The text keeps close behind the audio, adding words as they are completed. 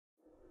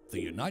The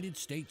United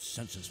States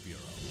Census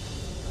Bureau.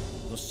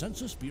 The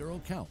Census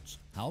Bureau counts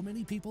how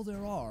many people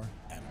there are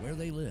and where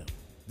they live.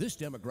 This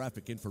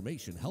demographic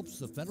information helps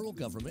the federal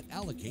government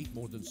allocate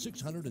more than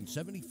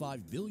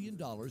 $675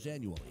 billion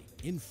annually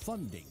in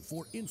funding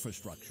for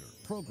infrastructure,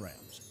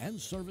 programs, and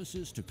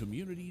services to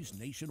communities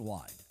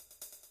nationwide.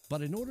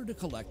 But in order to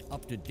collect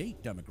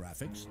up-to-date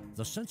demographics,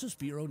 the Census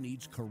Bureau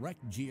needs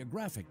correct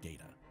geographic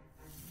data.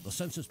 The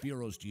Census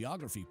Bureau's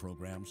geography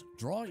programs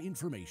draw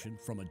information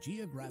from a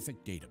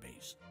geographic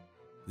database.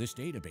 This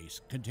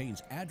database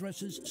contains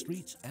addresses,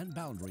 streets, and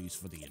boundaries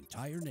for the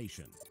entire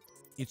nation.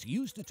 It's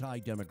used to tie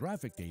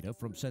demographic data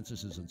from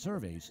censuses and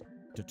surveys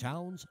to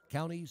towns,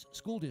 counties,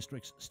 school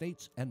districts,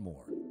 states, and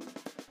more.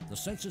 The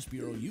Census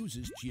Bureau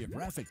uses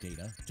geographic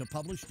data to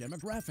publish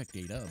demographic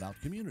data about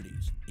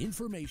communities,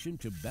 information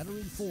to better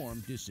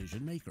inform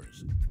decision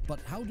makers. But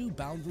how do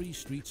boundaries,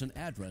 streets, and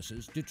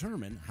addresses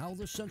determine how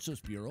the Census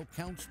Bureau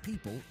counts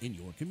people in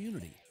your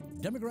community?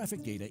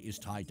 Demographic data is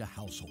tied to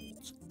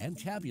households and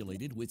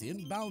tabulated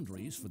within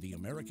boundaries for the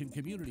American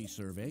Community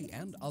Survey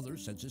and other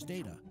census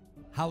data.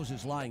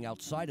 Houses lying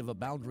outside of a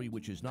boundary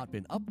which has not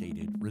been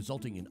updated,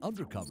 resulting in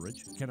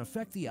undercoverage, can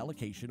affect the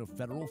allocation of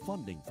federal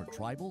funding for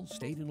tribal,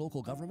 state, and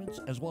local governments,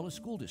 as well as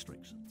school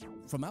districts.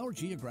 From our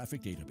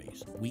geographic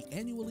database, we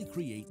annually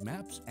create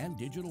maps and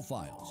digital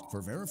files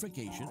for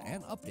verification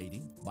and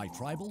updating by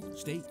tribal,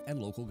 state, and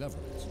local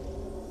governments.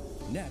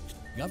 Next,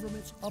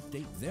 governments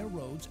update their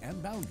roads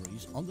and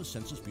boundaries on the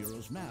Census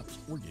Bureau's maps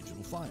or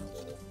digital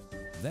files.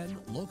 Then,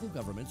 local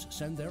governments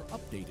send their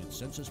updated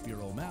Census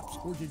Bureau maps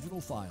or digital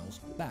files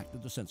back to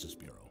the Census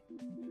Bureau.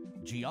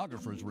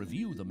 Geographers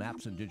review the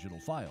maps and digital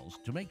files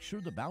to make sure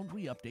the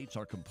boundary updates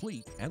are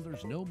complete and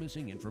there's no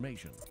missing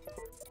information.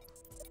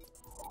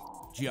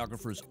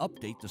 Geographers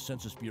update the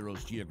Census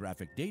Bureau's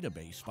geographic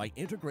database by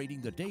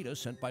integrating the data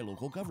sent by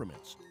local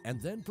governments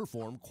and then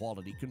perform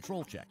quality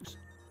control checks.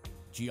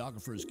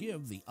 Geographers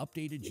give the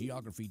updated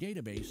geography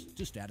database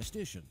to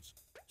statisticians.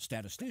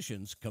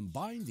 Statisticians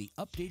combine the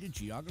updated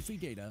geography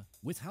data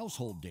with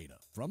household data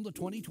from the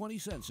 2020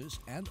 census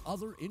and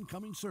other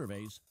incoming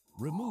surveys,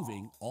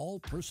 removing all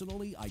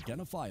personally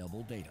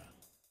identifiable data.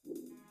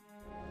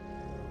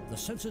 The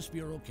Census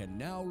Bureau can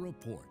now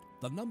report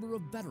the number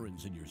of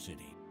veterans in your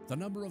city, the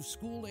number of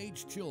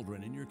school-aged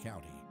children in your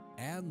county,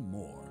 and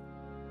more.